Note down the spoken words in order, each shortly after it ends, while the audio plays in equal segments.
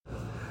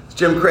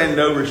Jim Crenn,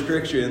 No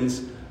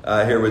Restrictions,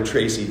 here with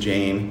Tracy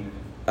Jane.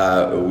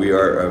 We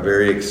are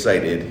very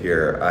excited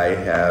here. I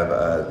have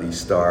the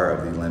star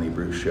of the Lenny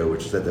Bruce Show,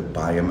 which is at the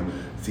Byham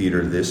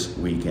Theater this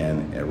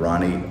weekend,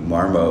 Ronnie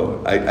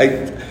Marmo.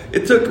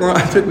 It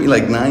took me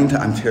like 9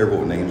 times. I'm terrible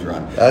with names,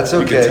 Ron. That's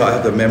okay. You can tell I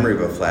have the memory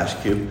of a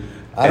flash cube.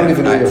 I don't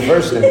even know your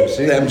first name.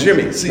 See? I'm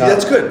Jimmy. See, no,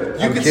 that's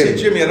good. You could say kidding.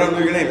 Jimmy, I don't know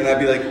your name, and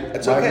I'd be like,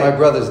 that's okay. My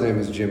brother's name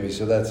is Jimmy,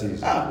 so that's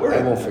easy. I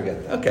won't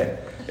forget that. Okay.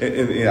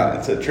 And, yeah,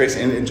 it's a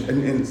Tracy,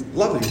 and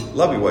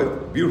lovely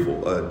wife,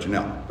 beautiful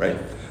Janelle, right?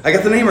 I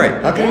got the name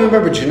right. How can you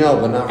remember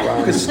Janelle but not Ron?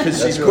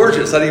 Because she's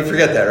gorgeous. How do you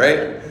forget that,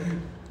 right?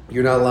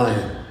 You're not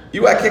lying.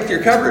 I kicked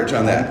your coverage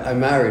on that. I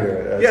married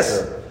her.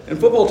 Yes. In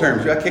football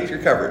terms, I kicked your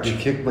coverage. You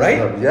kicked my right?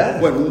 coverage.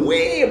 Yeah. Went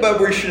way above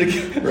where you should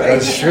have. Right?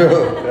 That's true.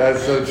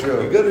 That's so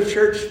true. You go to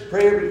church,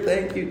 pray every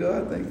thank you,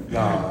 God, thank you.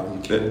 No,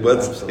 you can't. But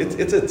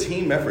it's a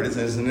team effort. It's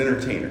an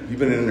entertainer. You've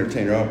been an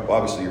entertainer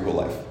obviously your whole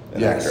life.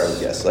 An actor, I would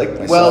guess, like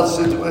myself. Well,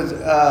 it was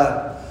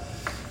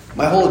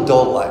my whole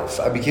adult life.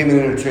 I became an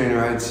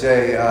entertainer. I'd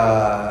say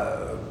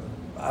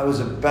I was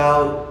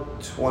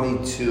about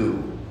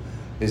 22.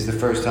 Is the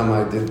first time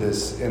I did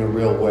this in a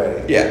real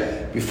way.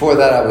 Yeah. Before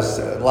that, I was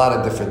a lot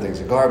of different things: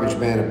 a garbage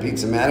man, a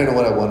pizza man. I didn't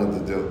know what I wanted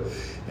to do,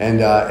 and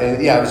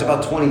yeah, I was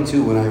about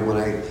 22 when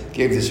I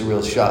gave this a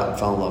real shot and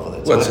fell in love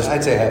with it. So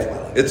I'd say half my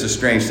life. It's a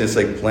strange thing. It's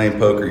like playing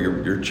poker.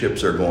 Your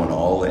chips are going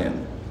all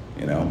in.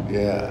 You know.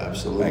 Yeah,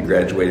 absolutely. I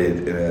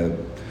graduated in a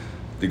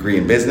degree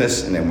in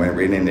business and then went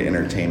right into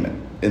entertainment.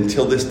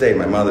 Until this day,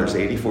 my mother's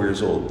 84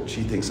 years old.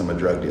 She thinks I'm a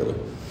drug dealer.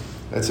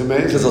 That's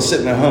amazing. Because I'll sit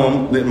in a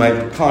home in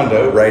my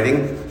condo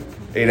writing.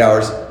 8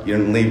 hours, you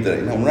don't leave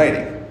I'm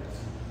writing.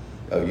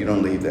 Oh, you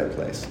don't leave that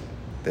place.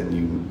 Then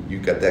you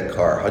got that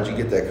car. How'd you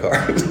get that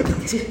car?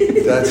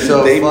 That's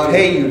so they funny.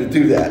 pay you to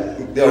do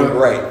that. They're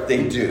right,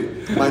 they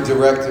do. My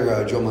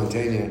director, Joe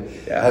Mantegna,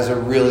 has a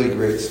really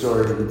great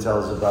story that he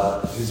tells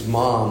about his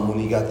mom when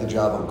he got the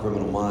job on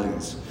Criminal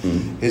Minds.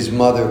 Mm-hmm. His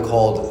mother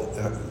called,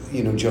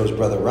 Joe's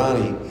brother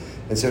Ronnie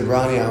and said,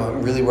 Ronnie,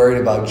 I'm really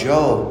worried about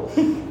Joe.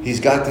 He's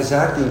got this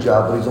acting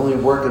job, but he's only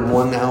working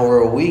 1 hour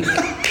a week.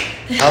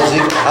 How's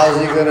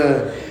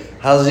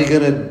he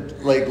gonna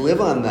like live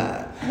on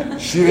that?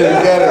 She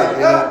didn't get it,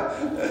 you know?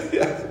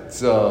 Yeah.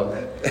 So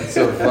it's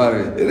so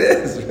funny. It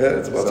is, man.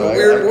 It's a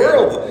weird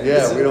world.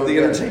 Yeah, we don't the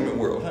get entertainment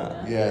world, huh?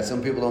 Yeah,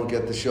 some people don't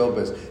get the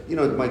showbiz.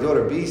 My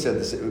daughter B said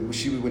this. When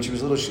she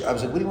was little, I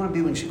was like, "What do you want to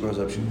be when she grows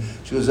up?" She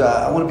goes,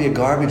 "I want to be a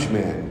garbage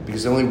man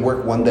because I only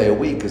work 1 day a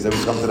week because there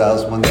was something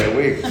else 1 day a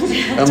week."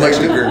 I'm like,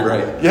 "You're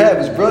right." Yeah, it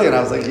was brilliant.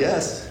 I was like,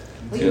 "Yes."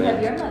 Well, you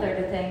have your mother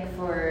to thank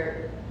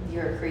for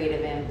your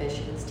creative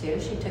ambitions too.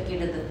 She took you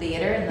to the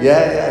theater.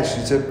 And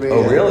she took me.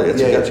 Oh, really?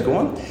 That's what got you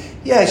going?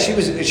 Yeah, she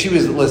was.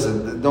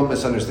 Listen, don't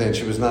misunderstand.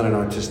 She was not an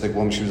artistic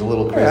woman. She was a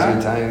little crazy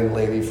Italian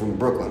lady from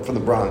Brooklyn, from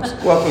the Bronx.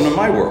 Welcome to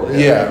my world.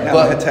 Yeah,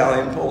 but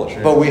Italian, Polish.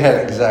 Right? But we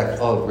had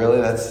Oh, really?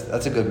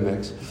 That's a good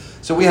mix.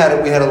 So we had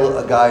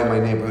a guy in my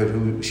neighborhood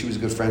who she was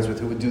good friends with,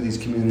 who would do these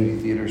community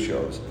theater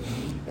shows,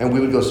 and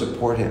we would go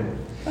support him.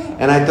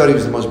 And I thought he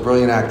was the most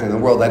brilliant actor in the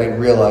world. I didn't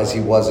realize he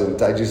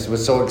wasn't. I just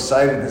was so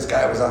excited this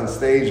guy was on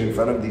stage in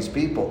front of these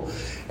people.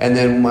 And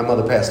then my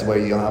mother passed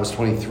away. I was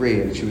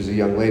 23 and she was a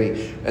young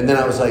lady. And then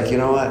I was like, you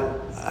know what?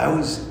 I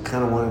always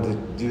kind of wanted to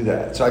do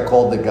that. So I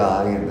called the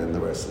guy, and then the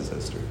rest is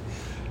history.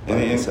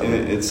 And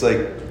it's like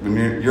when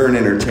you're an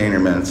entertainer,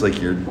 man. It's like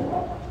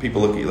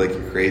people look at you like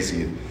you're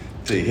crazy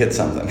till you hit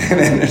something, and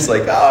then it's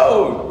like,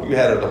 oh, you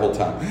had it the whole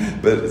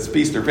time. But it's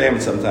feast or famine.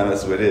 Sometimes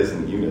that's what it is,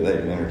 and you know that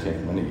you're an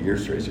entertainer. One of your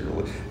years,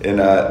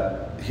 and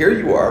here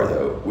you are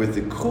though with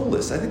the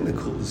coolest. I think the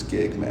coolest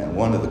gig, man.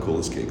 One of the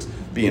coolest gigs,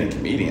 being a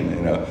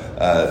comedian.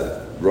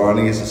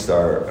 Ronnie is a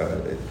star.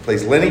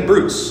 Plays Lenny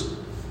Bruce,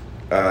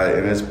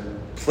 and has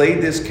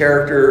played this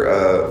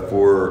character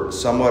for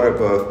somewhat of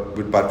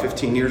about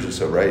 15 years or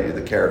so, right?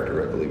 The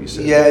character, I believe you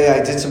said. Yeah.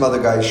 I did some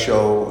other guy's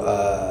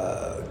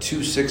show, 2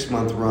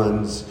 6-month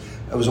runs.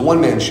 It was a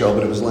one-man show,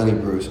 but it was Lenny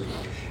Bruce.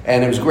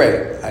 And it was great.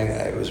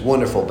 It was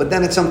wonderful. But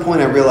then at some point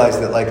I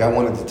realized that I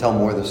wanted to tell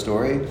more of the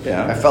story.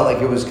 Yeah. I felt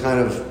like it was kind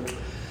of,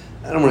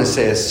 I don't want to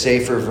say a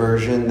safer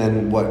version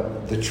than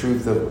what the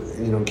truth of,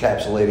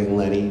 encapsulating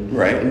Lenny.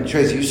 Right. And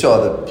Tracy, you saw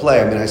the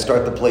play. I mean, I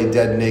start the play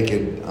dead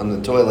naked on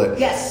the toilet.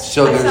 Yes.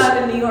 So I saw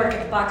it in New York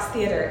at the Box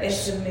Theater.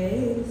 It's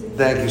amazing.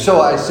 Thank you.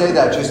 So I say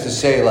that just to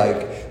say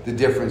the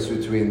difference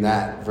between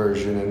that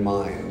version and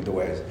mine, the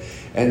ways.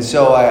 And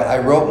so I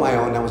wrote my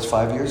own. That was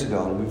 5 years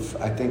ago. And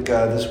I think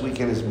this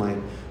weekend is my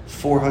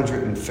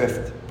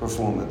 405th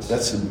performance.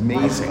 That's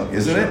amazing,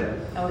 isn't it?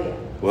 Oh, yeah.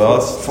 Well,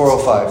 it's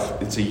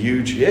 405. It's a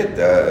huge hit.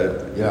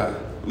 Yeah.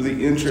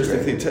 The interesting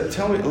thing,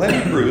 tell me,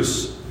 Lenny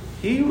Bruce,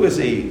 he was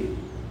a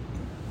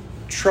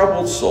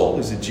troubled soul.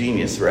 He's a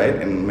genius, right?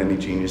 And many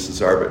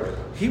geniuses are, but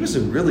he was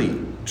a really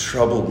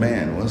troubled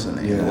man, wasn't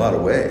he? In a lot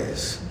of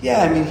ways.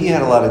 Yeah, I mean, he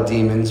had a lot of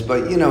demons,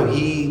 but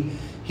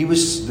he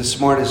was the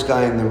smartest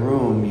guy in the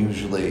room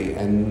usually,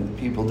 and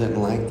people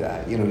didn't like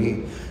that.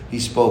 He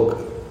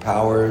spoke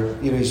power.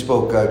 He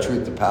spoke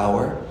truth to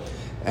power,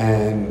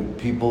 and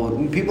people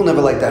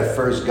never like that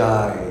first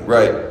guy,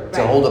 Right.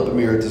 to hold up a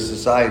mirror to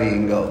society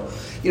and go,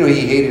 he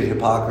hated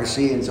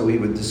hypocrisy, and so he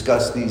would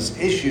discuss these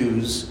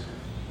issues.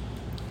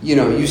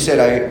 You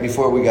said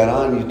before we got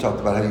on, you talked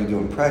about how you do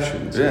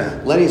impressions. Yeah.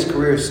 Lenny's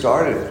career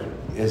started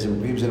he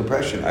was an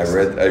impressionist. I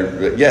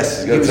read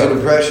yes. He was an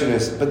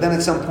impressionist, but then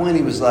at some point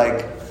he was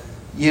like,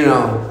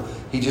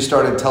 he just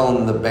started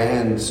telling the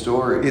band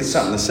stories. He had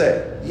something to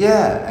say.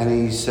 Yeah, and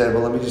he said,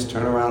 well, let me just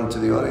turn around to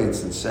the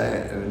audience and say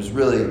it. And it was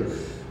really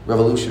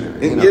revolutionary.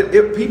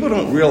 People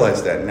don't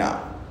realize that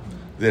now,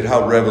 that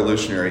how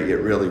revolutionary it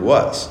really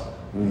was.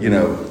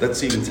 Mm-hmm.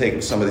 Let's even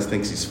take some of these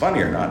things he's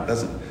funny or not.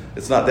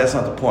 That's not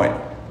the point.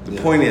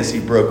 The point is he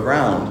broke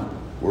ground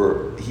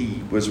where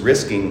he was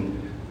risking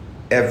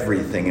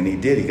everything, and he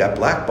did. He got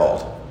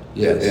blackballed.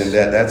 Yes. And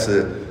that's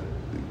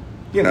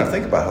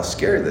think about how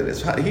scary that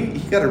is. He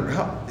got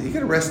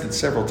arrested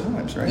several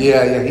times, right?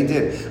 Yeah, he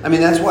did. I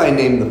mean, that's why I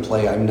named the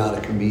play "I'm Not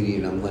a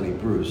Comedian, I'm Lenny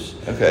Bruce."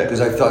 Okay. Because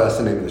I thought that's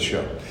the name of the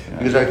show. Yeah.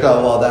 Because I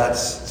thought, well, that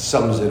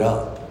sums it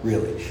up,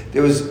 really.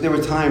 There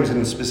were times,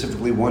 and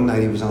specifically one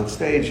night he was on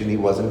stage and he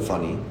wasn't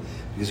funny,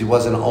 because he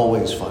wasn't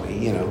always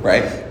funny,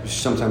 Right. He was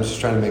sometimes just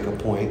trying to make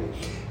a point.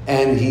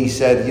 And he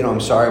said,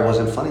 I'm sorry I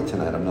wasn't funny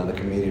tonight. I'm not a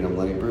comedian, I'm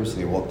Lenny Bruce. And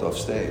he walked off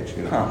stage,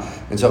 Huh.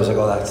 And so I was like,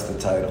 oh, that's the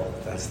title.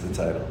 That's the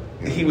title.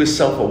 He was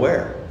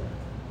self-aware,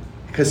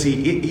 because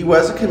he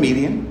was a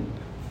comedian,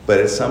 but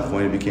at some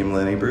point he became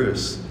Lenny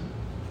Bruce,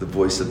 the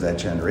voice of that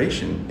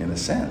generation, in a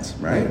sense,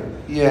 right?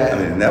 Yeah.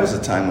 I mean, that was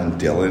a time when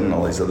Dylan and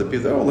all these other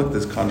people, look,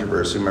 this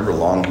controversy. Remember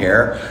long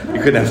hair? You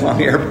couldn't have long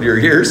hair for your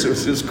ears.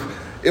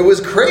 It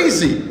was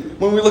crazy.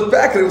 When we look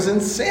back, it was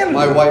insanity.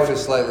 My wife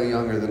is slightly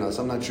younger than us.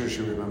 I'm not sure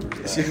she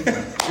remembers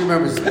that. She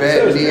remembers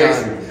Bad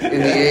Neon in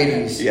the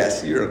 80s.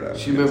 Yes, you remember.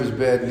 She remembers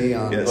Bad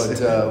Neon. Yes. But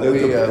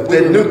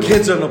the New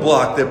Kids on the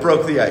Block that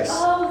broke the ice.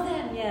 Oh,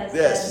 then, yes.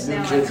 Yes.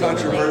 Now New Kids I on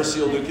the Block.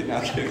 Controversial New Kid.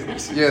 Now kidding.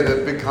 Yeah,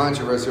 the big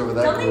controversy over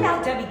that Tell me group.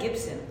 about Debbie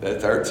Gibson.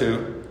 That's our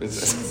too.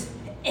 She's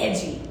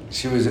edgy.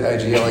 She was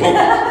edgy,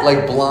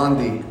 like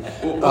Blondie.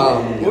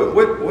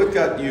 What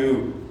got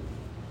you?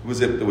 Was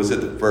it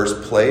the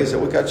first play? Is that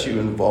what got you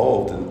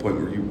involved in the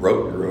point where you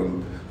wrote your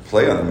own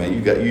play on it? Man,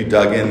 you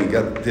dug in and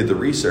did the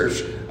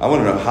research. I want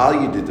to know how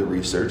you did the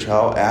research,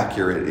 how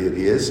accurate it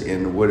is,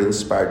 and what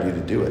inspired you to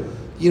do it.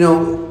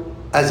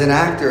 As an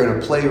actor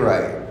and a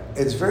playwright,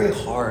 it's very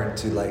hard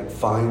to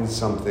find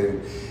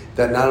something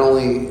that not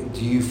only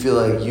do you feel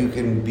like you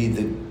can be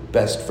the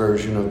best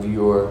version of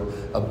your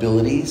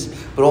abilities,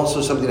 but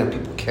also something that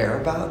people care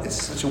about. It's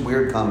such a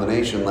weird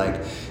combination.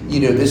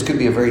 This could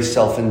be a very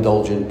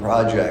self-indulgent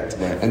project,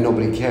 right, and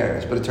nobody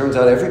cares. But it turns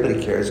out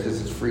everybody cares,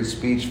 because it's free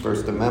speech,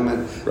 First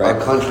Amendment. Right.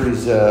 Our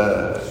country's, in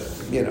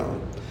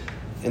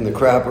the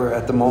crapper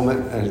at the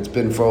moment, and it's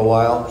been for a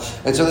while.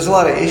 And so there's a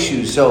lot of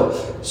issues. So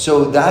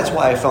that's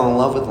why I fell in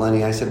love with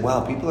Lenny. I said,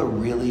 wow, people are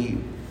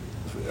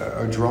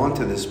drawn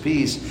to this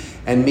piece.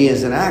 And me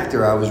as an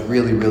actor, I was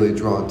really, really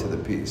drawn to the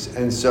piece.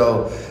 And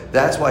so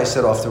that's why I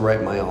set off to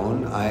write my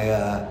own.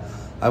 I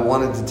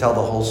wanted to tell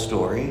the whole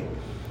story.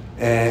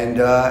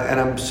 And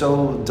I'm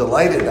so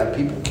delighted that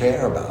people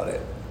care about it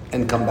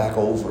and come back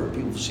over.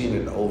 People have seen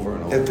it over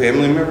and over. Have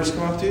family members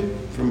come up to you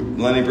from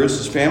Lenny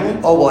Bruce's family?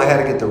 Oh, well, I had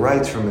to get the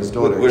rights from his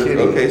daughter, Kitty.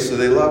 Okay, so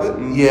they love it?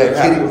 And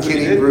Yeah,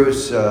 Kitty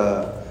Bruce.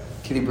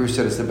 Kitty Bruce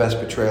said it's the best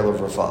portrayal of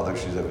her father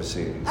she's ever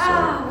seen. So,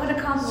 What a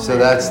compliment. so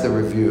that's the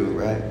review,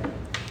 right?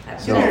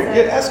 So,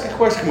 ask a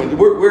question.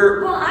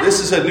 This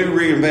is a new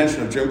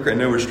reinvention of Jim Crow,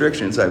 no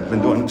restrictions. I've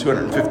been doing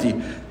 250,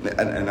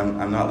 and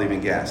I'm not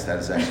leaving gas. That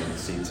is actually the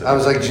seats. I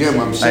was like, Jim,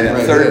 I'm sitting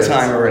right third here.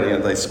 time already,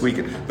 and like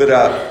squeaking. But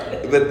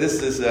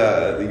this is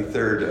the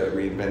third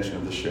reinvention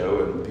of the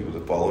show, and people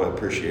that follow, I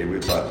appreciate it.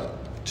 We've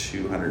about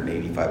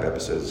 285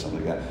 episodes or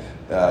something like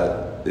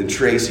that. And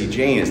Tracy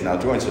Jane is now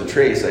joined. So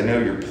Trace, I know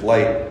you're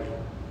polite.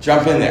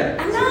 Jump in there.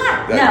 I'm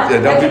not.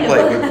 Don't be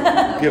polite.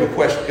 If you have a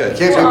question, go ahead.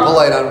 Can't be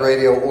polite on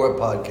radio or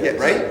podcast. Yeah,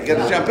 right? You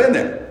got to jump in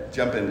there.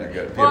 Jump in there.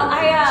 Good. Well,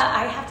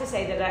 I have to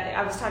say that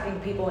I was talking to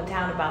people in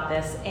town about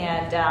this,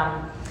 and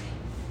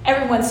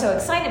everyone's so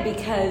excited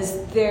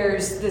because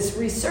there's this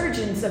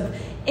resurgence of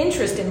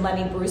interest in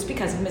Lenny Bruce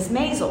because of Miss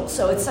Maisel.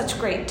 So it's such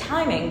great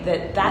timing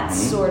that that's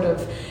sort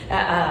of,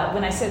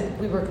 when I said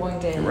we were going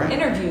to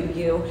interview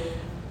you,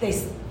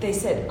 they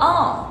said,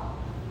 oh,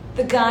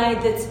 the guy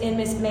that's in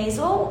Miss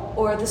Maisel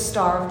or the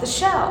star of the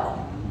show?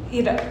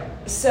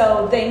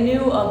 So they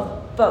knew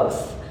of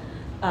both.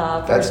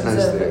 That's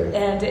nice to hear.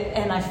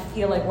 And I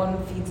feel like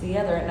one feeds the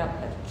other, and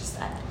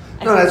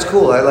No, that's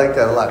cool. I like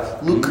that a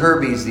lot. Luke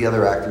Kirby's the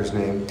other actor's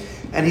name,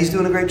 and he's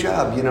doing a great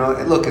job.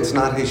 Look, it's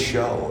not his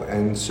show,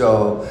 and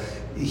so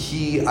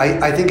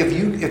I think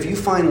if you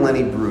find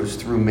Lenny Bruce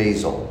through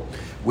Maisel,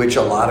 which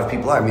a lot of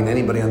people are. I mean,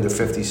 anybody under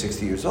 50,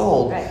 60 years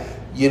old, right.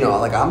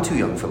 I'm too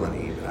young for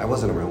Lenny even. I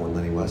wasn't around when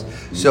Lenny was.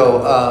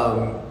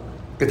 So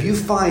if you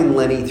find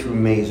Lenny through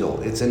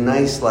Maisel, it's a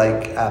nice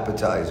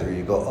appetizer.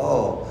 You go,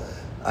 oh,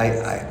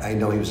 I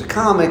know he was a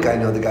comic. I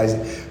know the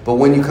guys. But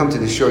when you come to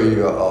the show, you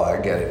go, oh, I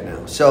get it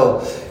now.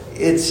 So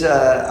it's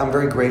I'm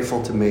very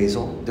grateful to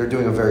Maisel. They're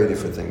doing a very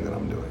different thing than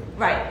I'm doing.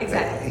 Right,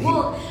 exactly.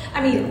 Well,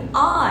 I mean,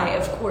 I,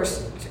 of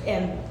course,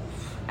 am,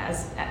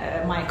 as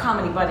my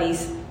comedy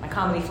buddies, my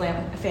comedy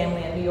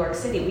family in New York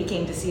City, we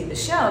came to see the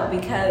show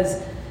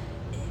because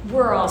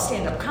we're all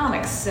stand-up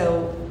comics,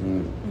 so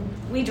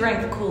we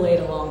drank the Kool-Aid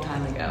a long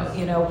time ago.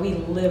 You know, we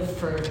live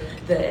for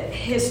the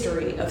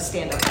history of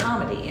stand-up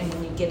comedy, and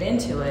when you get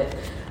into it,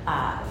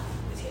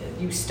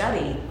 you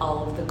study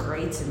all of the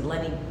greats, and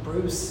Lenny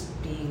Bruce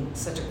being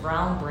such a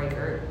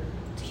groundbreaker.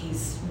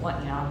 He's what,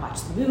 you know, I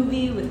watched the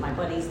movie with my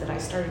buddies that I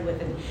started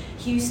with in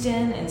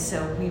Houston, and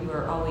so we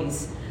were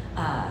always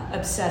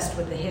obsessed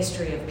with the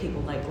history of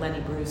people like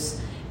Lenny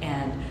Bruce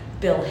and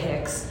Bill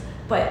Hicks.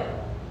 But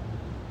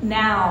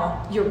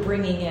now you're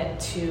bringing it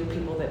to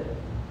people that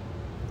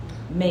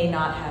may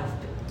not have.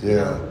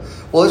 Yeah.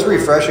 Well, it's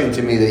refreshing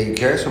to me that you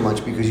care so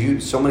much,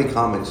 because so many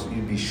comics,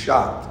 you'd be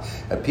shocked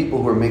at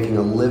people who are making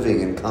a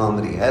living in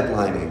comedy,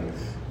 headlining,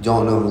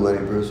 don't know who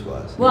Lenny Bruce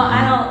was. Well,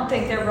 I don't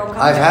think they're real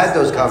comics. I've had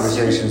those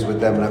conversations with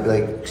them, and I'd be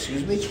like,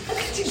 excuse me?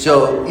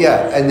 So,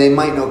 yeah, and they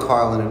might know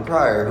Carlin and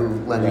Pryor,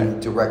 who Lenny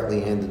directly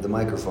handed the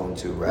microphone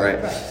to,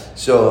 right?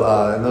 So,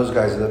 and those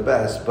guys are the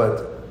best.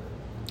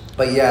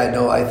 But yeah,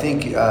 no, I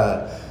think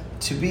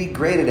to be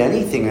great at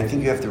anything, I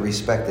think you have to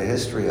respect the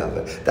history of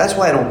it. That's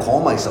why I don't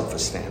call myself a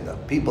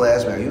stand-up. People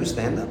ask me, are you a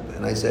stand-up?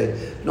 And I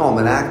say, no, I'm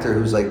an actor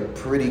who's like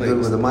pretty good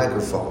with a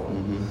microphone.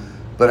 Mm-hmm.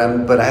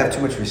 But I have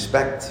too much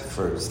respect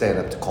for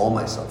stand-up to call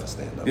myself a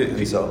stand-up.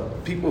 Yeah, so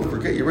people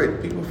forget, you're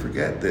right, people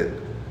forget that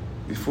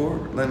before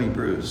Lenny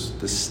Bruce,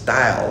 the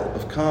style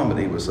of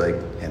comedy was like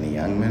Henny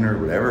Youngman or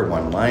whatever,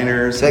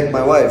 one-liners. Take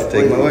my wife,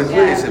 please. Take my wife,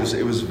 please.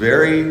 It was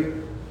very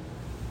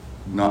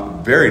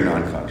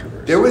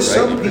non-controversial. There was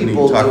some right?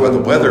 people talk about the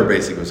weather.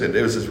 Basically,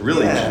 it was this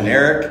really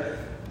generic.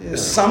 Yeah.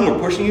 Some were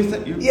pushing you.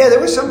 There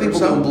were some people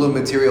doing blue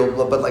material,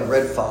 but like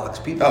Red Fox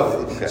people.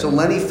 Oh, okay. So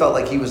Lenny felt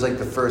like he was like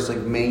the first like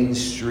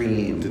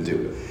mainstream to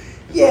do it.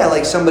 Yeah,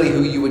 like somebody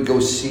who you would go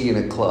see in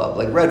a club.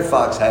 Like Red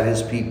Fox had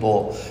his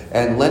people,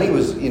 and Lenny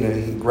was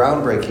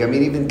groundbreaking. I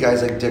mean, even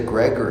guys like Dick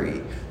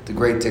Gregory, the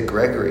great Dick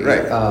Gregory.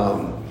 Right.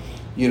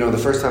 The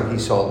first time he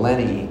saw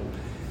Lenny.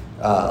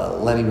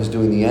 Lenny was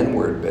doing the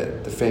N-word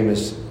bit, the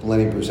famous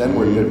Lenny Bruce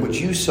N-word bit, which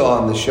you saw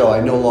on the show.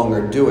 I no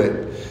longer do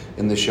it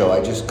in the show.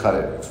 I just cut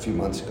it a few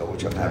months ago,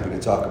 which I'm happy to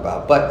talk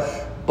about.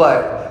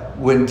 But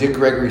when Dick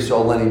Gregory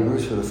saw Lenny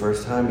Bruce for the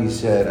first time, he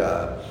said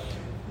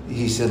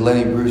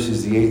Lenny Bruce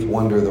is the eighth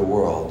wonder of the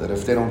world, that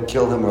if they don't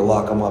kill him or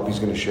lock him up, he's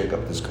going to shake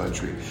up this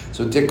country.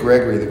 So Dick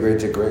Gregory, the great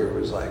Dick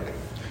Gregory, was like,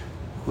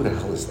 who the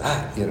hell is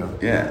that?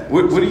 Yeah.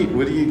 What do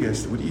you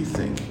guess? What do you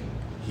think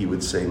he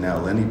would say now,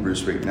 Lenny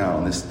Bruce, right now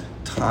in this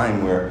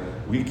time where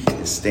we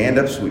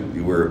stand-ups,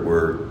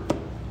 we're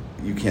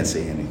you can't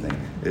say anything.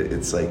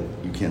 It's like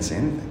you can't say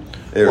anything.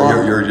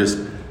 You're just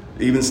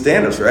even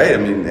stand-ups, right? I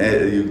mean,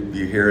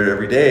 you hear it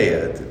every day.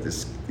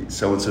 This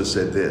so and so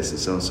said this and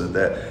so and so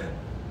that.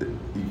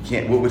 You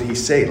can't. What would he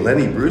say?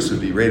 Lenny Bruce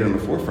would be right on the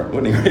forefront,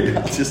 wouldn't he? Right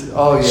now, just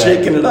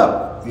shaking it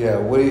up. Yeah.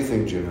 What do you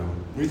think, Juno?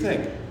 What do you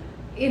think?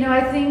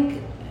 I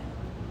think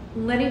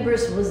Lenny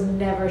Bruce was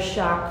never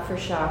shock for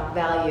shock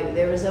value.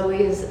 There was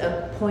always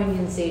a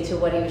poignancy to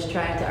what he was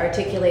trying to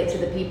articulate to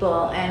the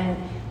people, and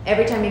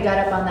every time he got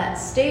up on that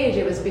stage,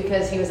 it was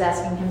because he was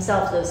asking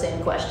himself those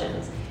same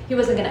questions. He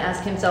wasn't going to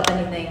ask himself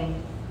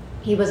anything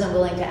he wasn't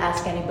willing to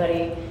ask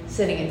anybody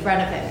sitting in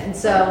front of him. And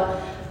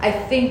so I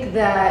think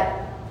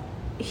that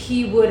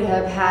he would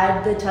have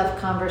had the tough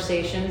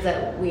conversations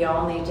that we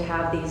all need to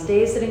have these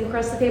days sitting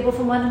across the table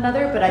from one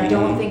another, but I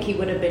don't think he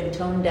would have been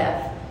tone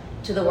deaf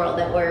to the world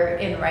that we're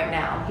in right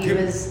now. He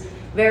was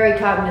very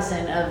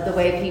cognizant of the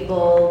way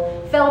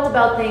people felt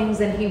about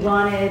things, and he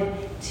wanted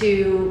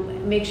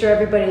to make sure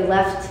everybody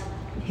left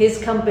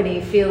his company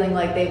feeling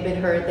like they've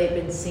been heard, they've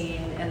been seen,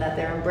 and that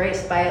they're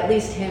embraced by at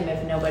least him,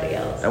 if nobody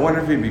else. I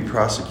wonder if he'd be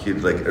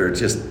prosecuted, or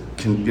just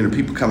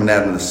people coming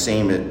at him with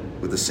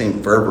the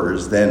same fervor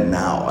as then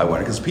now. I wonder,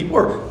 because people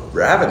are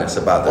ravenous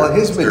about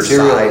their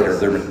side or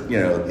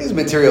their his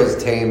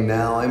material's tame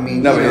now. I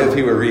mean, no, but if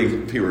he were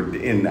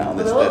in now,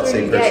 the older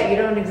same you person. get, you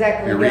don't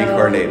exactly you're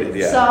reincarnated.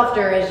 Yeah,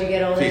 softer as you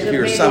get older. If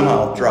you're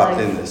somehow dropped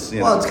in this.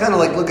 Well, it's kind of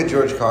like look at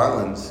George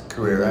Carlin's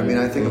career. I mean,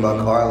 I think about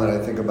Carlin.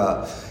 I think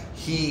about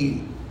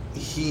he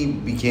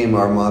became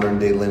our modern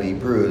day Lenny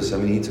Bruce. I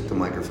mean, he took the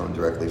microphone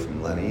directly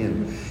from Lenny,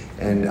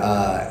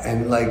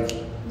 and like.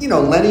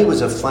 Lenny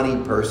was a funny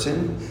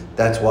person.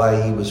 That's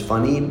why he was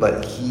funny,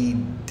 but he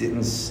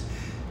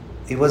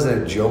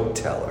wasn't a joke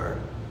teller.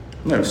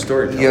 No,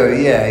 storyteller.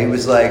 Yeah, he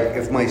was like,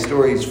 if my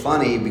story's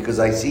funny because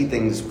I see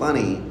things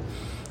funny,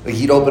 like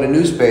he'd open a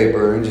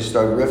newspaper and just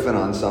start riffing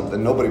on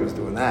something. Nobody was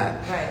doing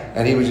that. Right.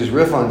 And he would just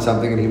riff on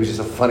something, and he was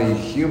just a funny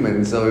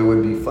human, so it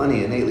would be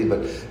funny innately.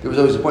 But there was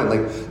always a point.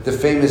 Like the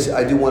famous,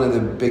 I do one of the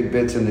big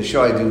bits in the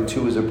show. I do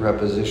to as a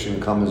preposition,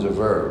 come as a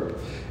verb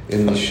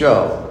in the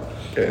show.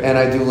 Okay. And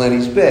I do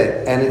Lenny's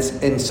bit,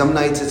 and some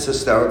nights it's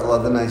hysterical,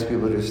 other nights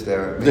people just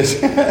stare at me.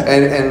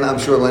 and I'm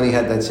sure Lenny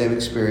had that same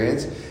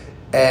experience.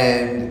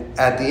 And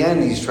at the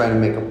end, he's trying to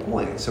make a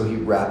point, so he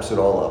wraps it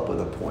all up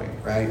with a point,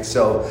 right?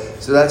 So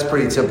that's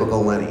pretty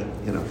typical Lenny,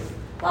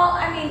 Well,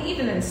 I mean,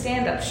 even in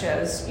stand-up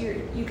shows,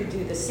 you could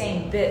do the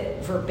same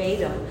bit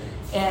verbatim,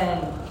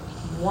 and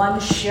one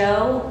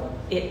show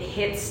it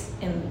hits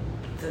in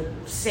the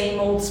same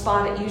old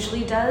spot it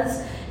usually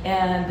does,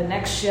 and the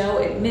next show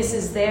it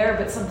misses there,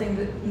 but something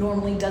that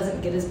normally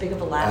doesn't get as big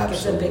of a laugh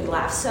gets a big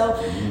laugh. So,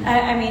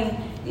 I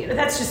mean,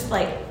 that's just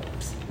like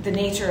the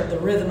nature of the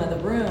rhythm of the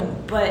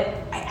room. But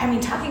I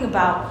mean, talking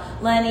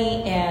about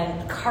Lenny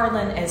and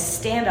Carlin as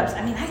stand-ups,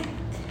 I mean,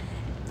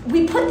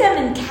 we put them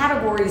in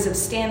categories of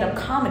stand-up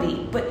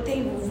comedy, but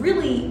they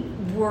really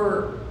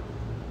were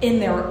in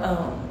their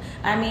own.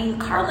 I mean,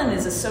 Carlin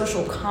is a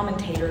social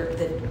commentator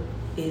that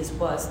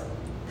was,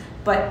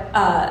 but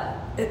I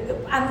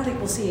don't think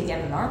we'll see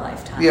again in our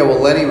lifetime. Yeah,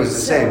 well, Lenny was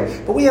the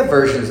same, but we have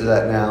versions of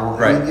that now.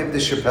 Right. I mean, you have the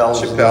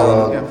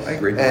Chappelle, yeah, I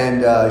agree.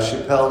 And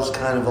Chappelle's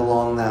kind of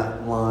along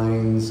that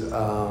lines.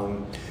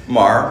 Bill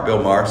Maher.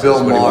 Bill Maher,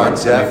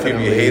 definitely.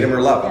 If you hate him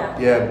or love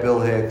him. Yeah, Bill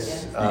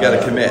Hicks. You got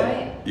to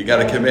commit. You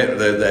got to commit.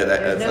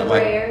 There's no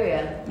gray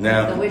area.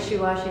 No. The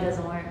wishy-washy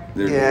doesn't work.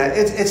 Yeah,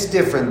 it's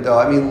different though.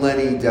 I mean,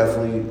 Lenny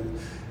definitely,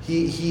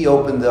 he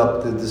opened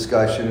up the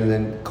discussion, and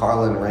then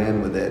Carlin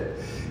ran with it.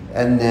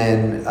 And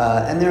then,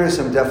 and there are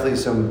definitely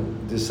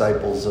some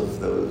disciples of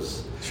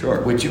those.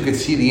 Sure. Which you could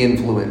see the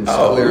influence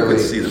clearly. You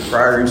could see the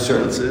Pryor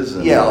influences.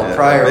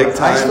 Pryor. Big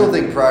time. I still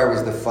think Pryor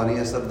was the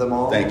funniest of them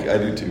all. Thank you. I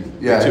do too.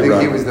 Yeah, I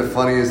think he was the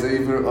funniest,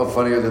 even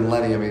funnier than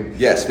Lenny. I mean,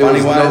 yes, there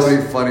was funny-wise,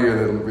 nobody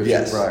funnier than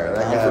Richard Pryor.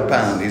 That pound for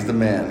pound, he's the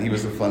man. He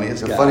was the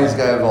funniest guy. The funniest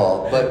guy of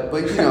all. But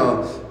you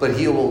know, but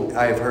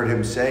I've heard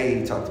him say,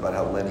 he talked about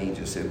how Lenny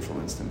just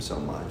influenced him so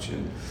much.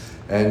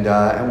 And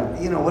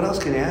you know, what else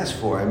can you ask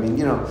for? I mean,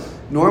 you know,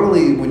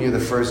 normally when you're the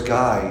first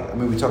guy, I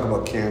mean, we talk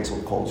about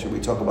cancel culture, we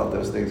talk about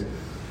those things.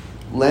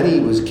 Lenny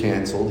was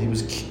canceled. He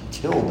was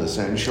killed,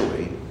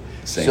 essentially.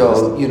 Same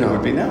so, you know. It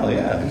would be now,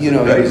 yeah. You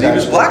know, he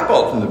was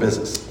blackballed from the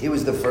business. He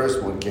was the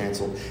first one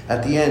canceled.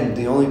 At the end,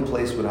 the only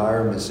place would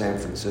hire him is San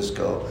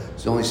Francisco.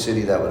 It's the only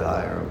city that would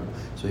hire him.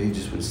 So he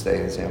just would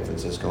stay in San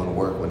Francisco and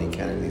work when he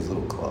can in these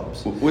little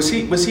clubs. Was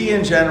he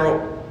in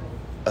general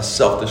a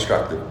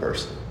self-destructive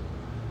person?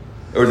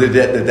 Or did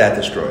that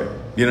destroy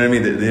him? You know what I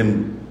mean?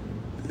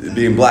 Him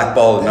being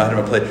blackballed and not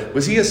having a play.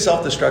 Was he a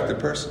self-destructive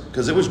person?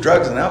 Because it was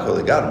drugs and alcohol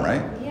that got him,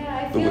 right?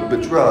 Yeah, I feel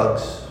but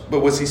drugs.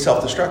 But was he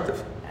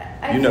self-destructive?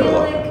 I feel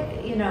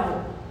like, you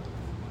know,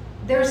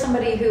 there was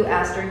somebody who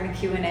asked during the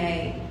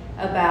Q&A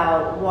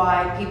about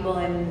why people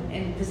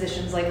in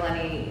positions like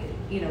Lenny,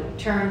 you know,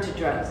 turn to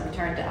drugs and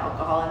turn to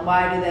alcohol, and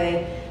why do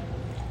they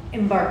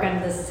embark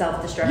on this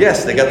self-destructive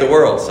Yes, they got the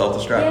world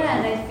self-destructive. Yeah,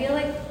 and I feel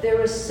like there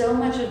was so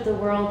much of the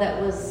world that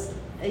was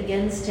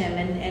against him,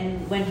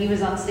 and when he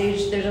was on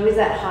stage, there's always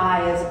that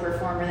high as a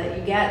performer that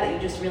you get that you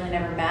just really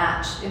never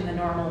match in the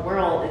normal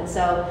world. And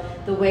so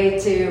the way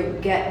to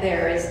get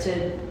there is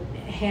to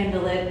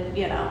handle it,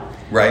 you know,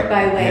 right,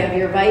 by way of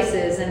your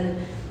vices.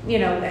 And you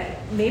know,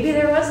 maybe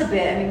there was a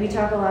bit. I mean, we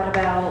talk a lot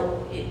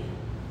about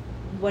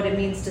what it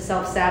means to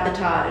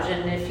self-sabotage,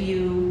 and if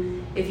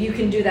you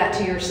can do that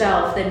to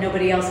yourself, then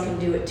nobody else can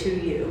do it to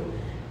you.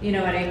 You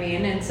know what I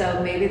mean? And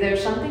so maybe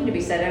there's something to be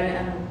said. I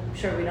mean, I'm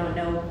sure we don't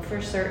know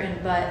for certain,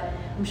 but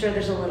I'm sure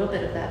there's a little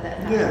bit of that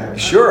happened. Yeah,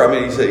 sure. I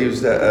mean, he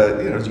was you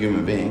know, a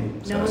human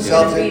being. No one's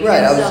going to beat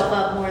himself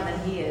up more than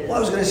he is. Well, I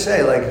was going to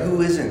say, like,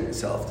 who isn't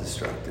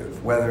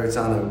self-destructive? Whether it's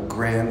on a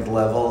grand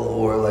level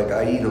or like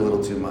I eat a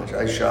little too much,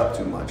 I shop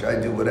too much, I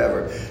do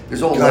whatever.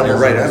 There's all levels. You're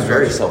right. I'm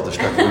very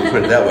self-destructive when you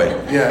put it that way.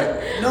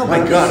 Yeah. No, my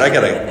God, I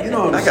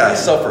gotta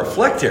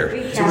self-reflect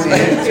here. Too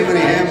many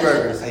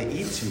hamburgers. I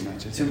eat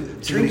too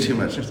much. Drink too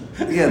much.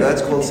 Yeah,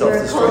 that's called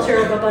self-destruction.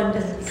 We're a culture of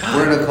abundance.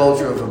 We're in a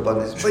culture of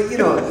abundance. But you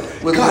know,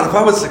 God, if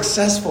I was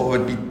successful, it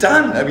would be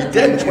done. I'd be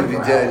dead. I'd be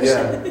dead.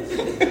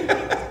 Yeah.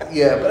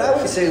 Yeah, but I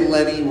would say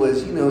Lenny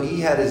was, you know, he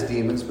had his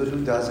demons, but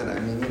who doesn't? I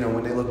mean, you know,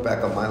 when they look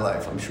back on my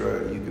life, I'm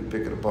sure you could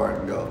pick it apart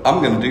and go,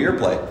 I'm going to do your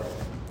play.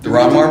 The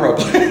Ron Marmo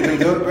play. You're going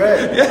to do it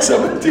great. Yes,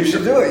 I'm going to do it. You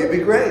should do it. You'd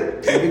be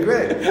great. You'd be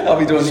great. I'll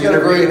be doing the interview. You got to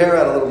grow your hair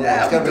out a little more.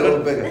 Yeah, it's got to be a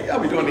little bigger. I'll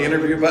be doing the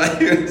interview by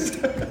you.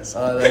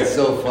 Oh, that's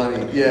so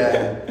funny.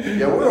 Yeah.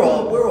 Yeah, we're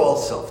all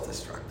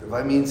self-destructive.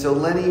 I mean, so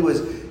Lenny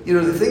was, you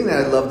know, the thing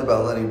that I loved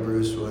about Lenny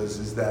Bruce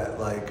is that,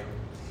 like,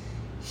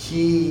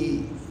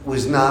 he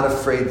was not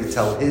afraid to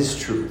tell his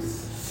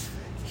truth.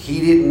 He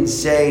didn't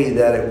say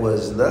that it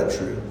was the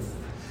truth.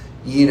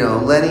 You know,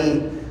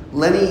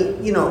 Lenny,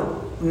 you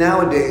know,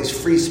 nowadays,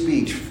 free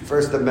speech,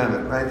 First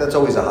Amendment, right? That's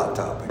always a hot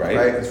topic, right?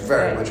 It's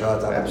very much a hot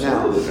topic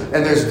Absolutely. now.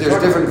 And there's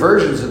different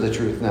versions of the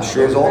truth now.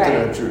 Sure. There's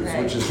alternate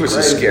truths, which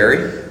is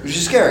scary. Which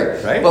is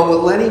scary. Right. But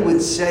what Lenny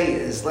would say,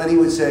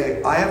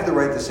 I have the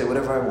right to say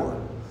whatever I want.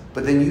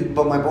 But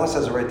my boss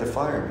has a right to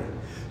fire me.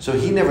 So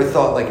he never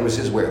thought like it was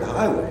his way or the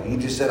highway. He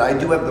just said, I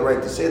do have the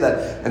right to say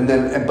that,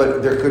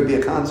 but there could be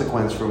a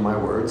consequence for my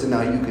words, and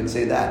now you can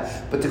say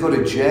that. But to go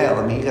to jail,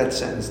 I mean, he got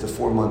sentenced to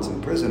 4 months in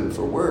prison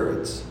for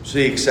words. So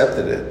he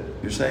accepted it,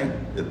 you're saying,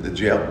 at the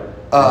jail?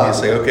 He'd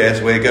say, okay, that's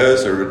the way it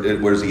goes, or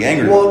was he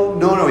angry? Well,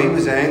 no, he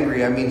was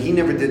angry. I mean, he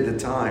never did the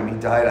time. He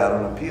died out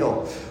on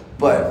appeal.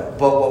 But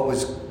what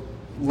was,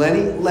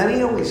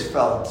 Lenny always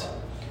felt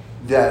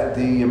that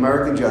the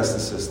American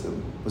justice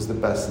system was the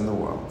best in the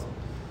world,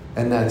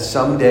 and that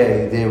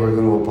someday they were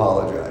going to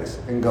apologize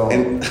and go,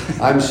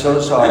 "I'm so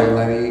sorry,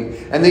 Lenny,"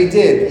 and they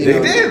did. They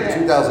did. In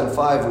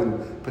 2005,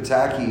 when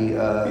Pataki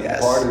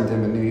pardoned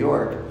him in New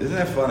York. Isn't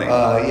that funny?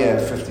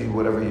 50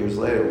 whatever years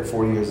later,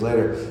 40 years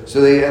later.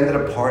 So they ended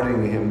up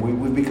pardoning him.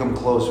 We've become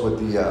close with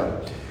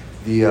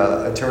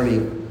the attorney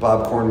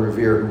Bob Corn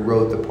Revere, who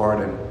wrote the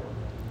pardon.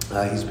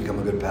 He's become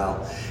a good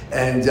pal.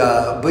 And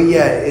but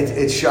yeah,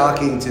 it's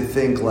shocking to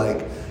think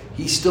like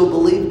he still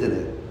believed in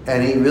it,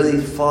 and he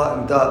really fought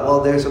and thought, well,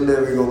 there's someday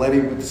we're gonna go, Lenny,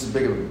 this is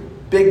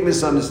big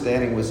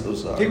misunderstanding. Was so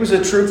sorry. He was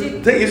a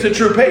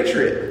true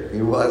patriot.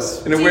 He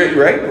was. In a weird,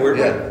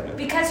 right?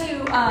 Because you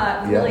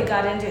really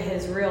got into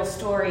his real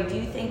story, do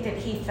you think that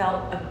he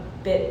felt a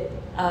bit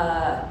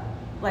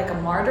like a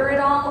martyr at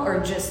all, or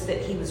just that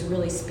he was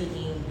really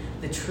speaking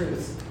the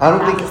truth? I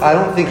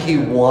don't think he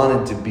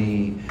wanted to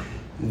be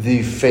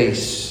the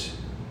face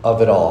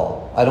of it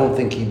all. I don't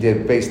think he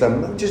did, based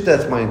on just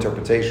that's my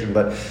interpretation,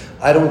 but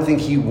I don't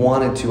think he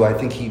wanted to. I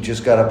think he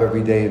just got up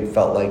every day and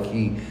felt like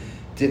he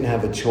didn't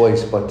have a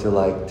choice but to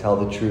like tell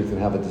the truth and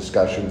have a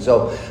discussion.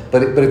 So,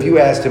 but if you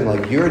asked him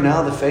like, you're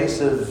now the face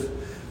of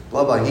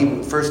blah blah,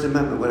 he First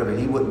Amendment, whatever,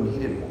 he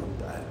didn't want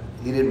that.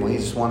 He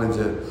just wanted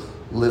to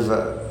live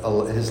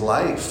his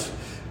life.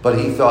 But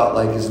he thought,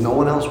 like, is no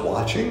one else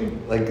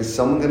watching? Like, is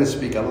someone going to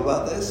speak up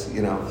about this?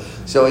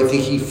 So I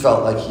think he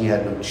felt like he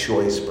had no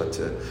choice but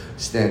to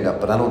stand up.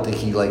 But I don't think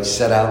he like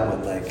set out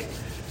with like,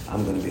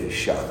 I'm going to be a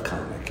shock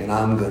comic and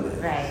I'm going to.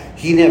 Right.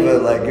 He never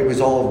like. It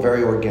was all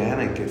very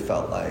organic. It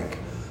felt like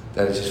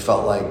that. It just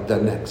felt like the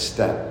next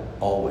step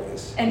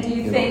always. And do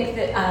you think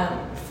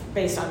that,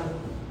 based on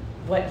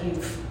what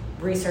you've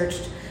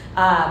researched,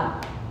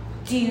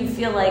 do you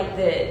feel like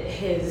that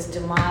his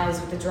demise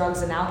with the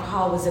drugs and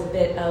alcohol was a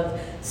bit of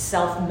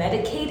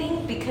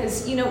self-medicating?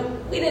 Because,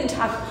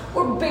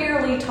 we're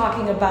barely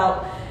talking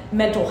about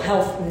mental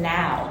health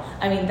now.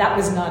 I mean, that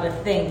was not a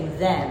thing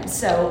then.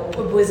 So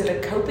was it a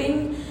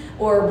coping,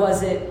 or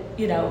was it,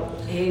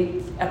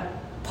 a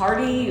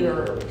party,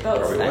 or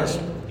both?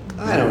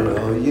 I don't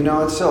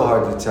know. It's so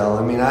hard to tell.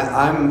 I mean,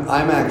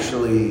 I'm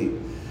actually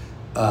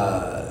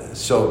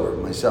sober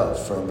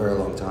myself for a very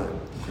long time.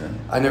 Okay.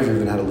 I never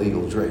even had a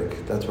legal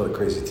drink. That's what a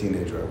crazy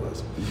teenager I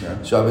was. Okay.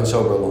 So I've been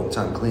sober a long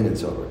time, clean and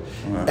sober.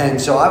 Right. And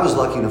so I was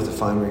lucky enough to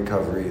find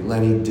recovery.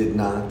 Lenny did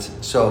not.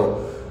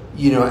 So,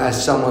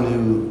 as someone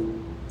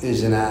who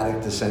is an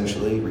addict,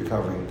 essentially,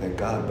 recovering, thank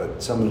God,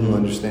 but someone who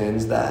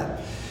understands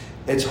that,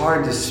 it's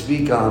hard to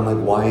speak on like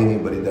why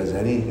anybody does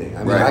anything.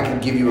 I mean, I can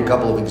give you a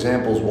couple of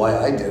examples why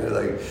I did it,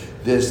 like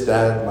this,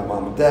 that, my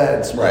mom and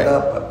dad split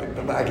up.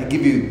 I could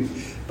give you,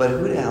 but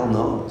who the hell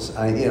knows?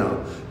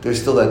 There's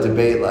still that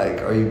debate,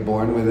 like, are you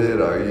born with it?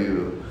 Are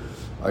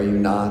you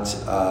not?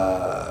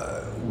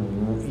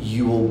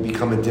 You will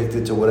become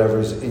addicted to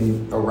whatever's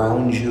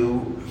around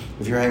you.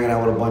 If you're hanging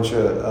out with a bunch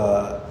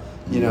of,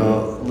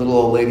 little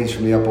old ladies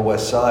from the Upper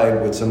West Side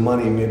with some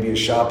money, maybe you're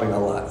shopping a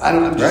lot.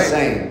 I'm just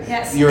saying,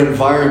 yes. Your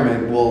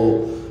environment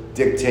will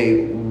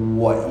dictate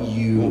what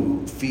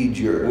you feed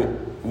your...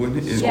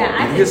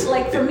 I think,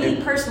 like, for me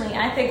personally,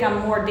 I think I'm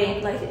more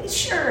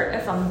sure,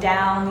 if I'm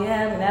down, I'm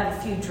gonna have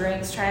a few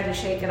drinks, try to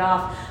shake it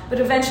off, but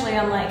eventually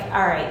I'm like,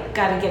 all right,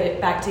 gotta get it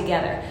back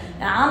together.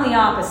 Now I'm the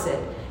opposite.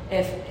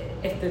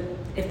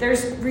 If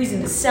there's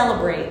reason to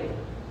celebrate,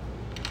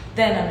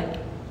 then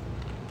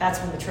that's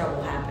when the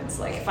trouble happens.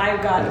 Like, if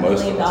I got $1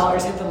 million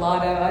at the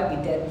lotto, I'd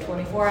be dead in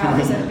 24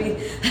 hours. That'd be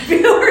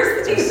the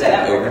worst thing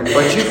that ever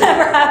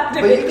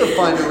happened. But you can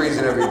find a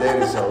reason every day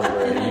to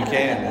celebrate. You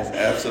can,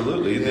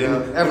 absolutely.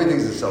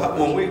 Everything's a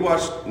celebration.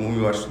 When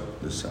we watched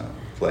this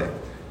play,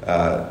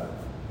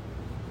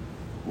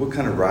 what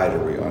kind of ride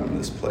are we on in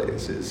this play?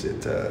 Is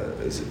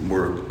it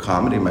more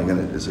comedy?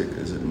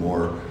 Is it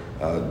more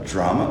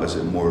drama? Is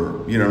it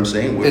more? You know what I'm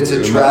saying? It's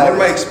a tragedy. What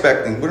am I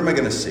expecting? What am I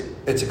going to see?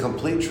 It's a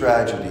complete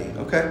tragedy.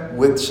 Okay.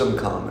 With some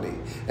comedy,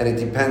 and it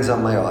depends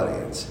on my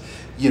audience.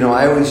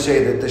 I always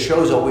say that the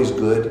show's always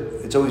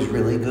good. It's always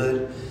really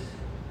good,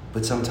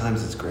 but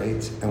sometimes it's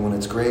great. And when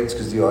it's great, it's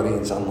because the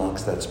audience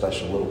unlocks that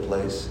special little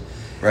place.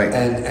 Right.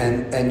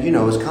 And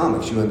as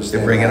comics, you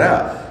understand. They bring it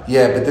out.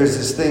 Yeah, but there's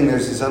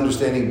this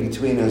understanding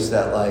between us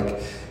that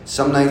like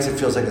some nights it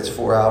feels like it's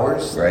 4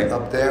 hours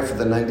up there for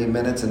the 90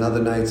 minutes, and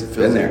other nights it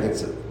feels like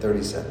it's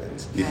 30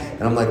 seconds. Yeah.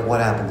 And I'm like,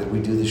 what happened? Did we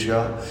do the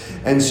show?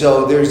 And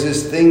so there's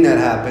this thing that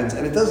happens,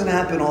 and it doesn't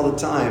happen all the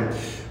time,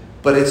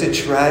 but it's a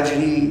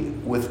tragedy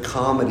with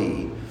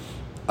comedy.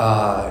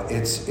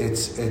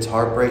 It's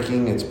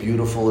heartbreaking. It's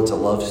beautiful. It's a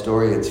love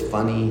story. It's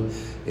funny.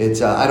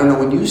 It's I don't know,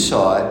 when you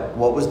saw it,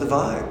 what was the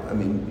vibe? I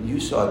mean, you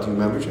saw it. Do you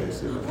remember,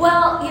 Tracy?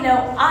 Well,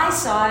 I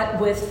saw it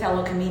with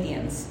fellow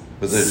comedians.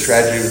 Was it a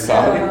tragedy with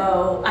comedy?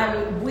 So, I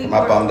mean, we Am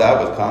I bummed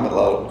out with comedy,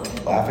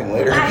 laughing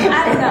later?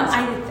 I don't know.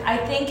 I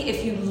think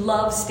if you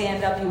love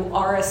stand-up, you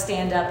are a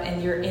stand-up,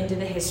 and you're into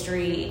the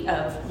history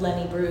of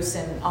Lenny Bruce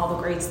and all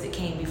the greats that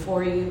came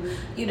before you,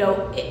 you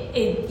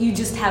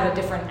just have a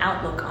different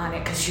outlook on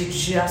it because you're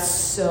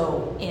just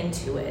so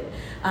into it.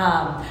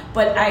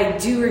 But I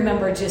do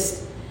remember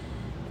just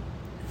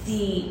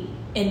the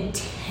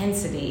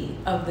intensity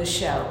of the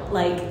show,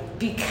 like,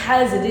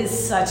 because it is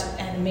such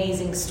an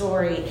amazing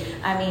story.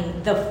 I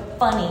mean, the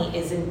funny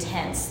is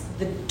intense,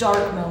 the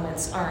dark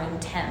moments are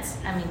intense.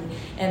 I mean,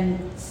 and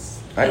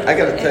I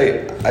gotta tell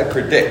you, I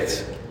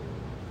predict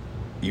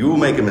you will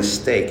make a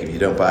mistake if you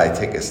don't buy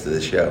tickets to the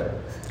show.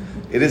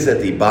 It is at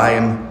the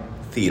Byam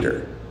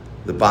Theater.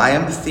 The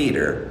Byam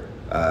Theater,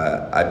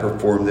 I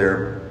performed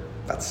there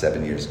about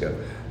 7 years ago.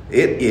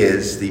 It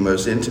is the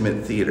most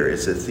intimate theater.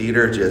 It's a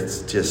theater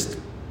just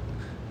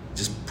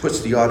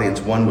puts the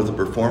audience one with the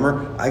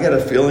performer. I got a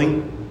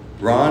feeling,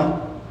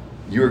 Ron,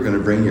 you're going to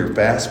bring your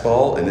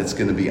fastball, and it's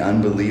going to be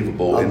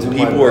unbelievable. And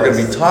people are going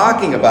to be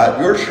talking about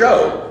your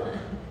show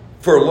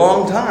for a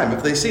long time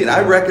if they see it.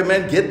 I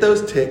recommend get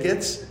those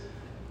tickets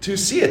to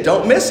see it.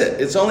 Don't miss it.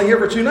 It's only here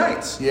for 2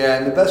 nights. Yeah,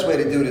 and the best way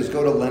to do it is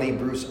go to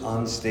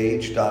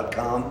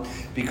LennyBruceOnStage.com,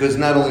 because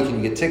not only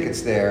can you get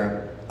tickets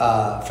there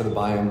for the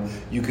Byam,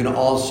 you can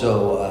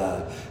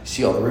also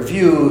see all the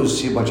reviews,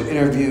 see a bunch of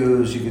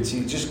interviews. You can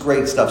see just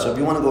great stuff. So if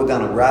you want to go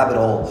down a rabbit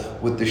hole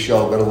with the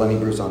show, go to Lenny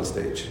Bruce on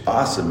Stage.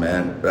 Awesome,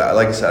 man.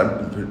 Like I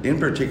said, in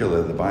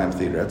particular, the Byam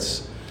Theater,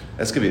 that's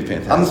going to be a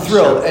fantastic I'm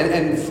thrilled. show.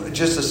 And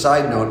just a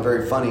side note,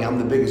 very funny, I'm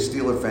the biggest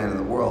Steeler fan in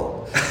the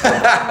world.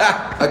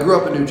 I grew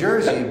up in New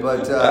Jersey,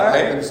 but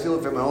I've been a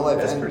Steeler fan my whole life.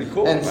 That's pretty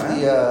cool, and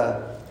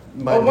man.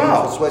 My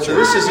wow. beautiful sweatshirt. So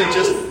this isn't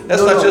just,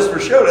 not just for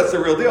show, that's the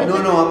real deal.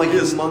 No, I'm a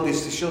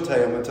humongous, she'll tell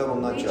you, I'm a total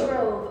nut We job.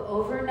 drove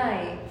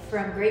overnight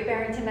from Great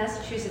Barrington,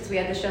 Massachusetts. We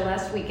had the show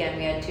last weekend.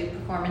 We had 2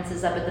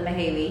 performances up at the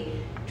Mahaley.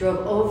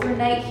 Drove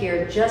overnight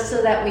here just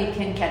so that we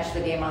can catch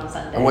the game on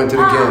Sunday. I went to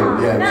the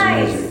game. Yeah,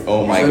 nice. it was amazing.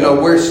 Oh my God. God.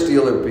 No, we're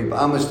Steeler people.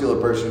 I'm a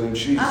Steeler person, and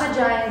she's. I'm a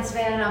Giants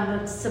fan. I'm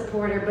a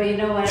supporter. But you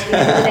know what? At the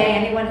end of the day,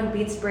 anyone who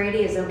beats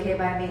Brady is okay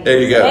by me. There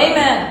you go.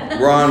 Amen.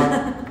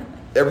 Ron,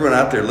 everyone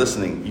out there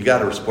listening, you got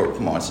to support.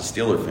 Come on, it's a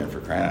Steeler fan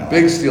for crying out loud.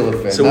 Big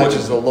Steeler fan, So not what-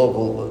 just a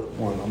local one.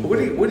 What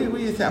do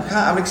you think?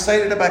 I'm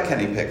excited about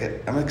Kenny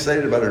Pickett. I'm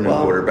excited about our new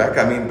Well, quarterback.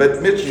 I mean,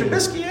 but Mitch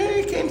Trubisky,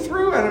 he came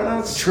through. I don't know. We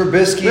have a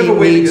Trubisky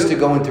way needs go. to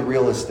go into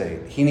real estate.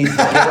 He needs to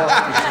get off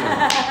the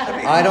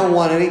team. I don't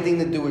want anything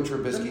to do with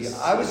Trubisky.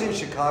 I was in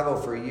Chicago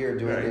for a year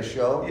doing this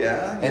show.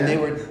 Yeah, And yeah. they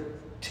were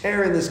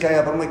tearing this guy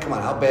up. I'm like, come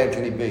on, how bad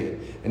can he be?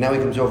 And now he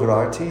comes over to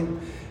our team.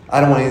 I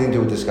don't want anything to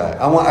do with this guy.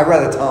 I'd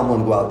rather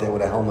Tomlin go out there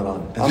with a helmet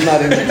on. I'm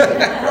not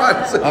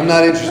interested. I'm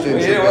not interested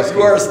in You know what? Trubisky.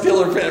 You are a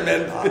Steeler fan,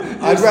 man.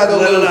 I'd rather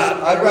Let it lose.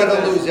 out. I'd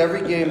rather lose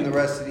every game the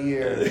rest of the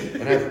year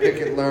and have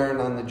Pickett learn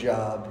on the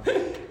job.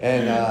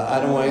 And I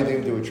don't want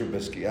anything to do with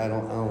Trubisky. I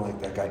don't like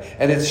that guy.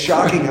 And it's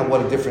shocking how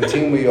what a different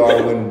team we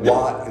are when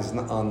Watt is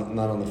not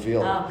on the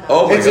field.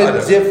 Oh my it's God.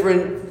 a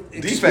different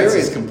Defense experience.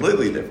 is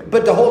completely different.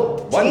 But the whole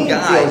One team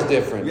guy feels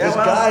different. Yeah, this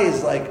well, guy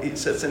is like.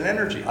 it's an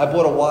energy. I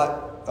bought a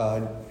Watt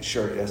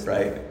shirt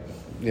yesterday. Right.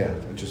 Yeah,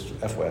 just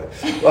FYI.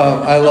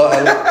 I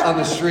love on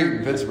the street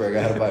in Pittsburgh.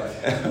 I had to buy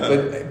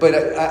it. But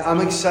I'm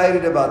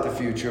excited about the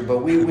future. But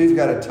we've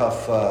got a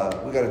tough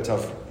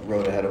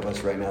road ahead of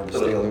us right now. The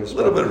Steelers. A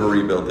little bit of a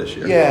rebuild this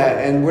year. Yeah,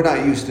 and we're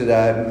not used to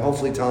that. And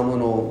hopefully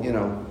Tomlin will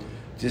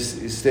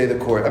just stay the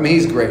course. I mean,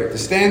 he's great. The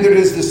standard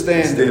is the The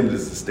standard. standard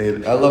is the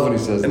standard. I love when he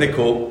says Isn't that. it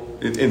cool?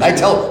 When I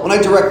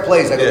direct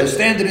plays, I go, Yeah. the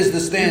standard is the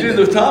standard.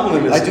 do the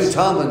Tomlin. I do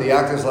Tomlin. The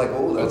actor's like,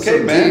 oh, that's Okay,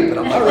 so man. deep. And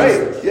I'm like, All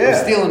right, yeah.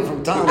 I'm stealing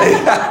from Tomlin.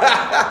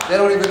 They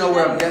don't even know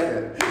where I'm getting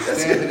it. The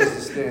standard is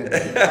the standard.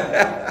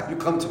 You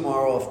come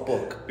tomorrow off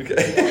book.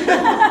 Okay. You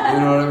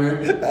know what I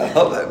mean? I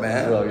love that,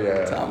 man. Oh,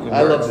 yeah. Tomlin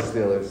I love works. the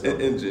Steelers. So.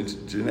 And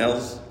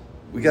Janelle's,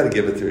 we got to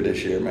give it to her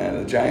this year,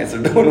 man. The Giants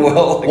are doing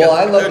well. Well,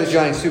 I love the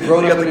Giants too.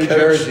 Growing They up got in the New coach,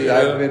 Jersey, you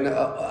know? I've been.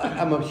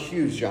 I'm a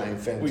huge Giant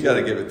fan. We too. got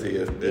to give it to you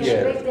We this had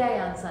year. a big day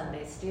on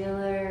Sunday.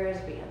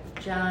 Steelers, we had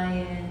the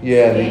Giants.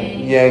 Yeah, the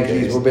Yankees.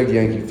 Yankees. We're big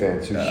Yankee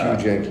fans. We're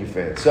huge Yankee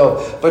fans.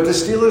 So, but the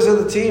Steelers are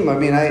the team. I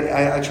mean,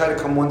 I try to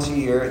come once a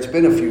year. It's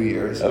been a few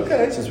years.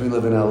 Okay. Since we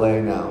live in LA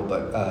now,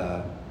 but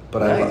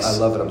Nice. I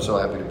love it. I'm so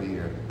happy to be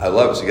here. I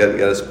love it. So you got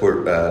to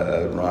support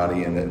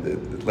Ronnie and the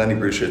Lenny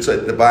Bruce shirt. So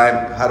the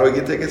Byam, how do I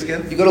get tickets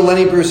again? You go to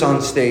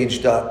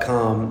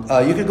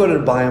LennyBruceOnStage.com. You could go to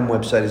the Byam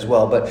website as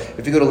well, but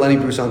if you go to Lenny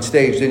Bruce on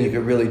Stage, then you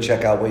could really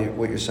check out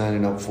what you're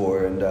signing up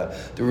for. And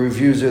the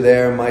reviews are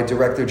there. My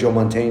director, Joe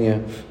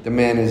Mantegna, the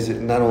man is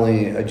not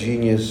only a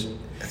genius,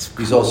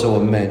 he's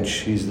also a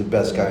mensch. He's the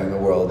best guy in the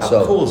world.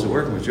 How cool is it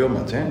working with Joe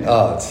Montana?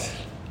 Oh,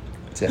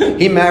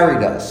 he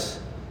married us.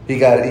 He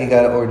got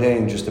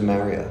ordained just to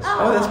marry us.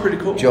 Oh, that's pretty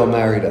cool. Joe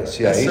married us.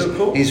 Yeah, That's he's so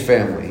cool. He's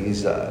family.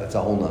 He's it's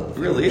a whole nother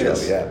thing. Really Joe,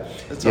 is. Yeah,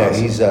 That's yeah.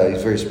 awesome. He's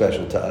very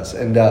special to us,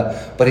 and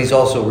but he's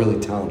also a really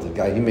talented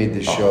guy. He made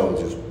this show.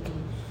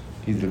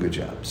 He did a good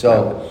job.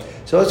 So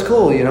it's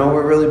cool.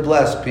 We're really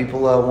blessed.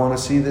 People want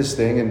to see this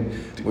thing, and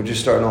we're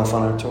just starting off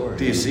on our tour.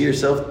 Do you see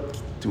yourself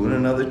doing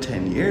another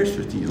 10 years?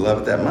 Do you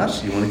love it that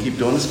much? Do you want to keep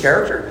doing this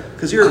character?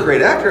 Because you're a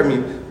great actor. I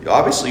mean,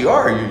 obviously you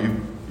are.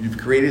 You've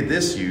created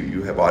this.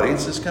 You have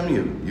audiences coming.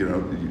 You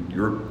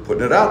you're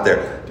putting it out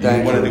there. Do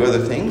you want to do other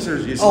things, or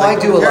you just I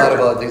do a lot of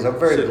other things. I'm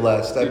very So,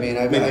 blessed. I mean,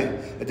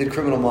 I did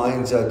Criminal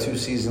Minds 2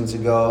 seasons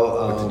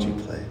ago. What did you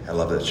play? I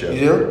love that show. You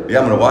do? Yeah,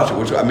 I'm gonna watch it.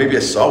 Which maybe I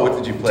saw. What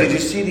did you play? Did you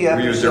see the Were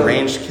you a episode?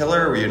 deranged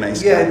killer? Or were you a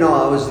nice guy? Yeah, no,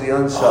 I was the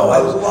unsub. Oh, I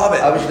love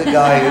it. I was the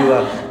guy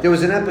who. There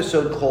was an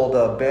episode called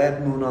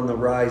 "Bad Moon on the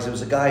Rise." It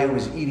was a guy who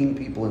was eating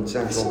people in I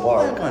Central saw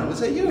Park. that one. Was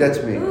that you? That's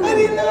me. I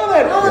didn't know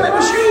that. Oh, that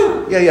was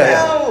you.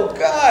 Yeah. Oh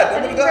God. I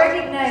I'm didn't gonna go.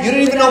 recognize You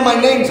didn't even know my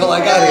name till I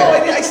got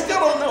No, here. I still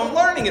don't know. I'm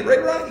learning it.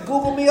 Right, Ronnie?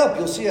 Google me up.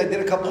 You'll see I did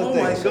a couple Oh of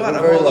my things. God.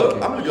 I'm very lucky.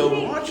 I'm gonna go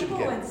Eating watch it people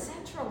again. in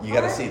Central You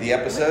got to Park? see the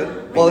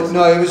episode. Well,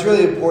 no, it was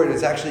really important.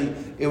 It's actually,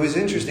 it was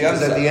interesting The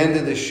because at unsub. the end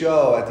of the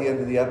show, at the end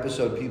of the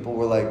episode, people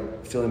were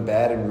like feeling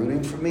bad and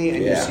rooting for me, and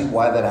you Yeah. see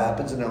why that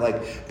happens, and they're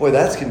like, "Boy,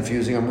 that's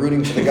confusing. I'm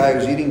rooting for the guy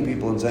who's eating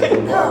people in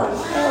Central Park."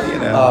 Well, you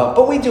know.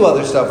 But we do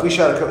other stuff. We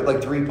shot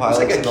like 3 It's pilots.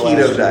 like a in the last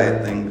keto year.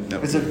 diet thing. No.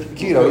 It's a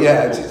keto,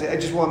 yeah. I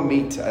just want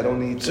meat. I don't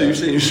need. So you're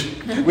saying you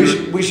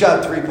should, We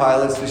shot 3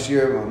 pilots this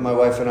year, my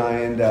wife and I,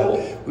 and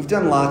Cool. we've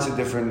done lots of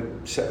different.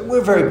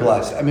 We're very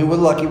blessed. I mean, we're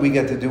lucky we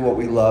get to do what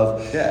we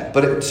love. Yeah.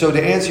 But so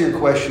to answer your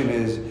question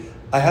is,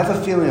 I have a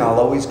feeling I'll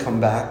always come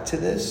back to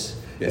this.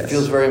 Yes. It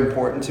feels very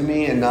important to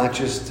me, and not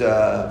just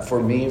for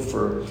me.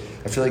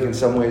 I feel like in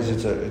some ways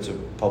it's a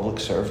public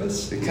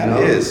service. it kind of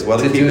is. Well,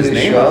 to keep do his this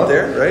name show. out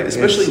there, right?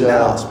 Especially It's,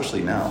 now.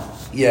 Especially now.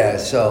 Yeah,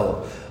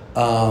 so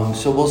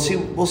we'll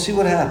see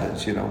what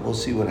happens, we'll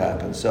see what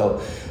happens.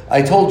 So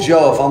I told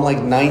Joe if I'm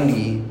like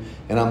 90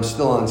 and I'm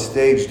still on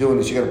stage doing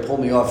this, you got to pull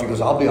me off. He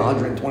goes, I'll be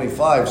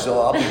 125, so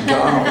I'll be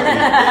gone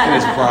already. In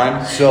his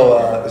prime.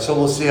 So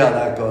we'll see how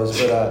that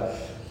goes.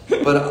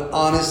 But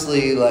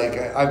honestly, like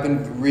I've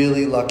been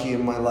really lucky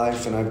in my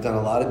life, and I've done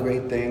a lot of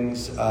great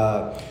things.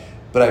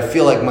 But I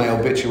feel like my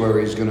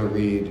obituary is going to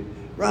read,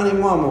 Ronnie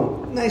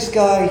Marmo, nice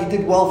guy. He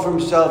did well for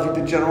himself. He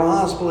did General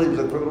Hospital. He was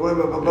like blah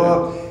blah blah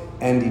blah.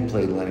 And he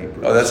played Lenny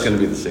Bruce. Oh, that's going to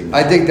be the signature.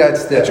 I think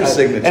that's your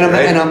signature, and I'm,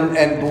 right?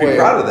 and Be boy,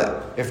 proud of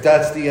that. If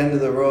that's the end of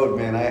the road,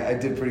 man, I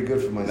did pretty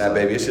good for myself. Nah,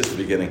 baby, it's just the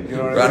beginning. You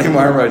know what I Ronnie mean?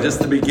 Marmo, just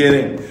the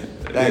beginning.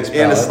 Thanks,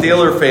 and a pal.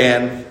 Steeler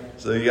fan.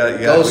 So you got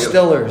Go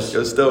Stillers.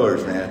 Go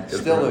Stillers, man.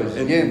 Good Stillers. for-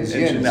 and- Yins,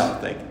 and Yins. No,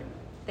 thank you.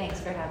 Thanks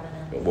for having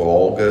us. Well,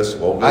 all goes.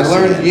 I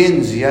learned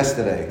Yins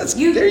yesterday. There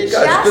You you go. It's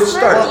a just good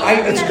start.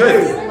 learned It's Yins?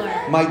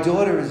 good. My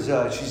daughter is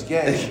she's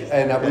gay,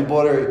 and we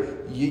bought her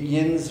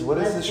Yins. What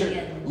is the shirt?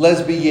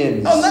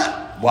 Lesbians. Lesbians. Oh, no.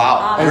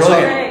 Wow. And That's so-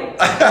 great.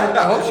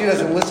 I hope she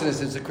doesn't listen to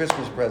this. It's a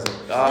Christmas present.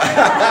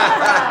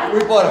 We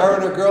bought her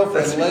and her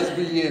girlfriend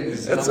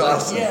lesbians. That's I'm like,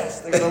 awesome.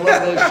 yes, they're gonna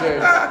love those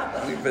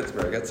shirts. Lee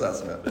Pittsburgh. That's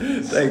awesome.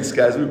 Man. Thanks,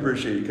 guys. We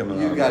appreciate you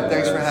coming on. You got.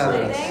 Thanks for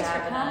having us. Thanks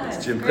for coming.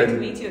 It's Jim Great to Crenn.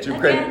 meet you. Jim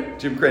Again. Crenn.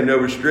 Jim Crenn. No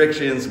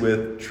restrictions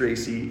with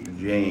Tracy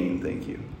Jane. Thank you.